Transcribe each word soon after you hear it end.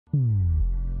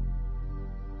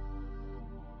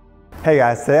Hey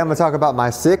guys, today I'm gonna talk about my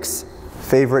 6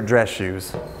 favorite dress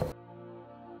shoes.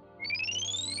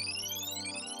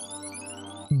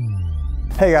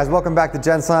 Hey guys, welcome back to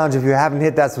Gent's Lounge. If you haven't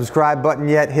hit that subscribe button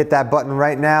yet, hit that button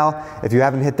right now. If you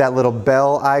haven't hit that little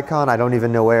bell icon, I don't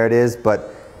even know where it is,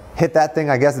 but hit that thing.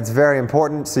 I guess it's very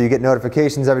important so you get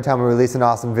notifications every time we release an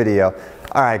awesome video.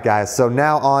 All right guys, so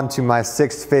now on to my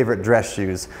 6 favorite dress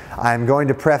shoes. I'm going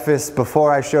to preface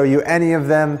before I show you any of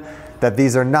them that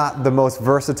these are not the most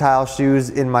versatile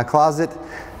shoes in my closet.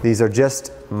 These are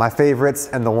just my favorites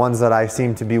and the ones that I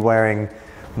seem to be wearing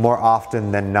more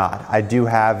often than not. I do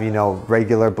have, you know,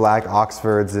 regular black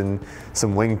Oxfords and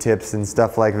some wingtips and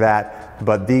stuff like that,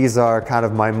 but these are kind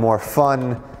of my more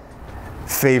fun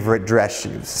favorite dress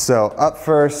shoes. So up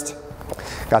first,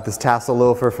 got this tassel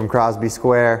loafer from Crosby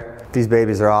Square. These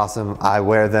babies are awesome. I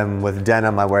wear them with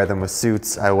denim, I wear them with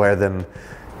suits, I wear them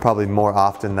probably more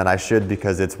often than I should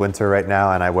because it's winter right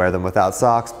now and I wear them without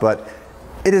socks, but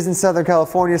it is in Southern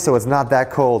California, so it's not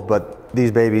that cold, but these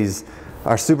babies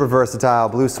are super versatile.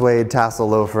 Blue suede tassel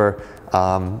loafer,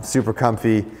 super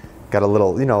comfy, got a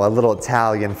little, you know, a little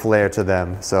Italian flair to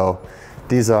them. So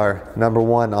these are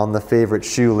 #1 on the favorite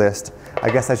shoe list. I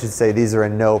guess I should say these are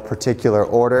in no particular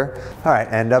order. All right,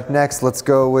 and up next, let's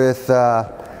go with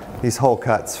these hole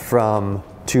cuts from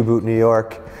Two Boot New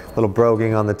York. Little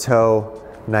broguing on the toe,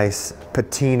 nice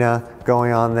patina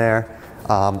going on there.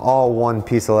 All one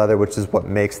piece of leather, which is what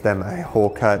makes them a hole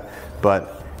cut.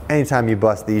 But anytime you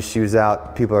bust these shoes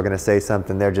out, people are gonna say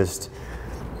something. They're just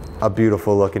a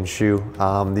beautiful looking shoe.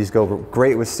 These go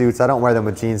great with suits. I don't wear them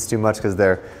with jeans too much because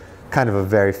they're kind of a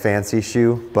very fancy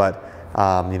shoe, but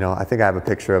you know, I think I have a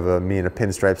picture of me in a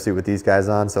pinstripe suit with these guys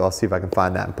on, so I'll see if I can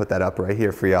find that and put that up right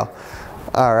here for y'all.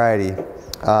 Alrighty.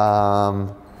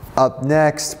 Up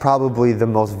next, probably the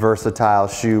most versatile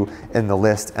shoe in the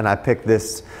list, and I picked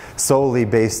this solely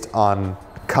based on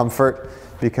comfort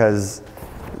because,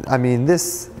 I mean,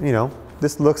 this, you know,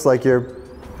 this looks like your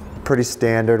pretty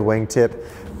standard wingtip,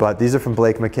 but these are from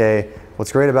Blake McKay.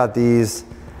 What's great about these,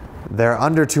 they're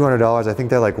under $200. I think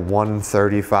they're like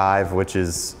 $135, which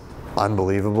is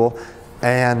unbelievable,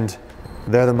 and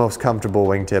they're the most comfortable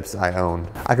wingtips I own.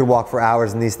 I could walk for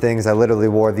hours in these things. I literally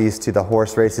wore these to the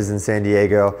horse races in San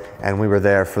Diego, and we were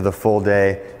there for the full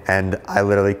day, and I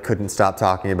literally couldn't stop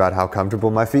talking about how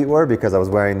comfortable my feet were because I was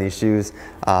wearing these shoes.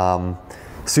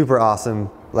 Super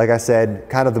awesome. Like I said,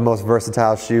 kind of the most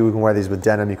versatile shoe. You can wear these with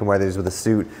denim, you can wear these with a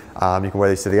suit, you can wear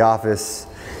these to the office.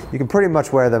 You can pretty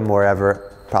much wear them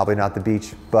wherever, probably not the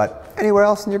beach, but anywhere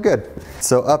else and you're good.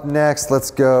 So up next,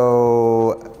 let's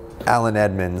go Allen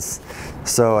Edmonds.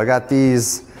 So I got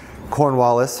these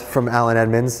Cornwallis from Allen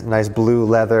Edmonds, nice blue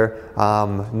leather,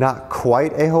 not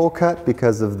quite a hole cut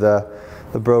because of the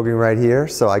broguing right here,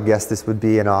 so I guess this would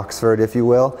be an Oxford, if you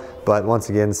will, but once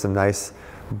again, some nice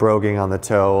broguing on the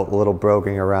toe, a little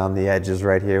broguing around the edges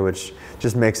right here, which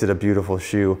just makes it a beautiful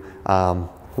shoe.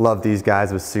 Love these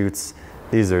guys with suits.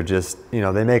 These are just, you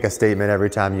know, they make a statement every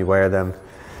time you wear them.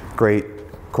 Great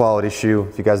quality shoe.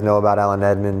 If you guys know about Allen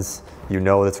Edmonds, you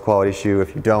know it's a quality shoe.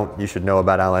 If you don't, you should know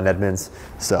about Allen Edmonds.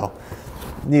 So,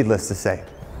 needless to say,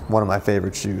 one of my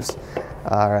favorite shoes.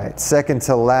 All right, second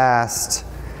to last,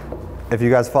 if you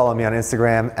guys follow me on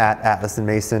Instagram at Atlas and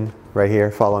Mason, right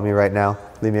here, follow me right now.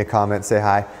 Leave me a comment, say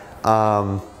hi.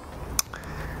 I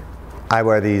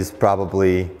wear these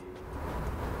probably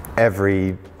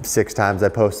every 6 times I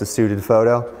post a suited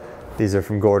photo. These are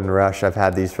from Gordon Rush. I've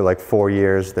had these for like 4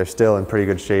 years. They're still in pretty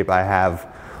good shape. I have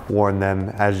worn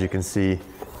them, as you can see.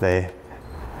 They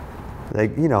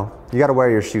you know, you gotta wear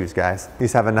your shoes, guys.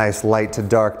 These have a nice light to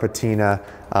dark patina,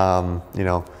 you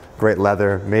know, great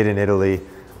leather, made in Italy.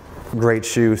 Great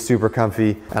shoe, super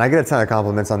comfy. And I get a ton of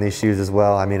compliments on these shoes as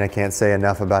well. I mean, I can't say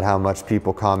enough about how much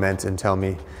people comment and tell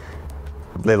me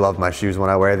they love my shoes when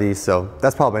I wear these. So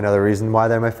that's probably another reason why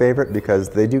they're my favorite, because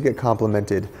they do get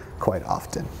complimented quite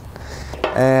often.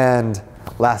 And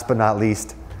last but not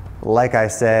least, like I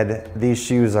said, these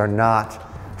shoes are not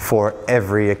for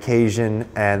every occasion,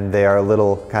 and they are a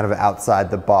little kind of outside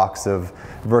the box of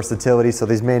versatility. So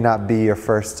these may not be your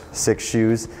first 6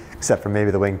 shoes, except for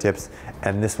maybe the wingtips.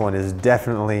 And this one is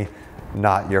definitely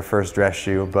not your first dress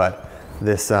shoe, but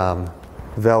this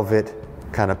velvet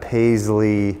kind of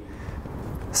paisley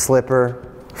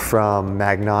slipper from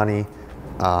Magnani.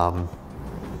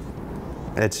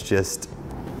 It's just,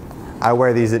 I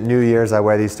wear these at New Year's, I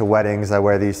wear these to weddings, I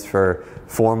wear these for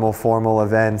formal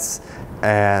events,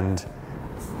 and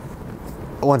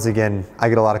once again, I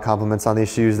get a lot of compliments on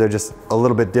these shoes. They're just a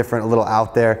little bit different, a little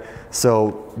out there,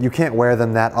 so you can't wear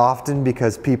them that often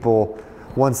because people,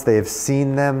 once they've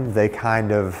seen them, they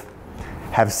kind of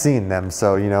have seen them.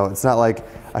 So, you know, it's not like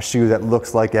a shoe that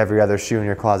looks like every other shoe in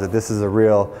your closet. This is a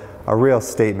real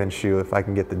statement shoe. If I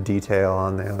can get the detail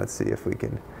on there, let's see if we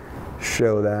can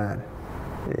show that.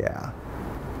 Yeah.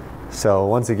 So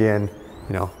once again,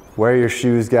 you know, wear your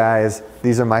shoes, guys.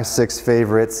 These are my 6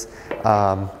 favorites.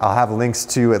 I'll have links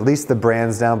to at least the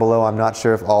brands down below. I'm not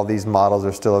sure if all these models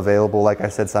are still available. Like I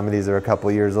said, some of these are a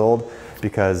couple years old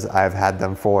because I've had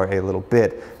them for a little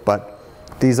bit, but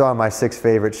these are my 6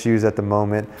 favorite shoes at the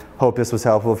moment. Hope this was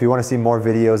helpful. If you want to see more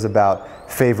videos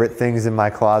about favorite things in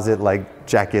my closet, like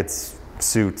jackets,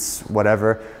 suits,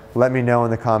 whatever, let me know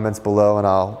in the comments below and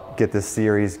I'll get this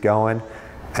series going.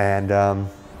 And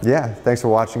yeah, thanks for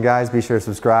watching, guys. Be sure to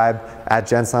subscribe at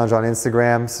Gent Lounge on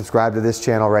Instagram. Subscribe to this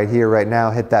channel right here, right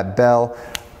now. Hit that bell.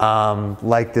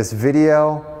 Like this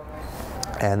video.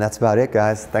 And that's about it,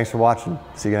 guys. Thanks for watching.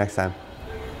 See you next time.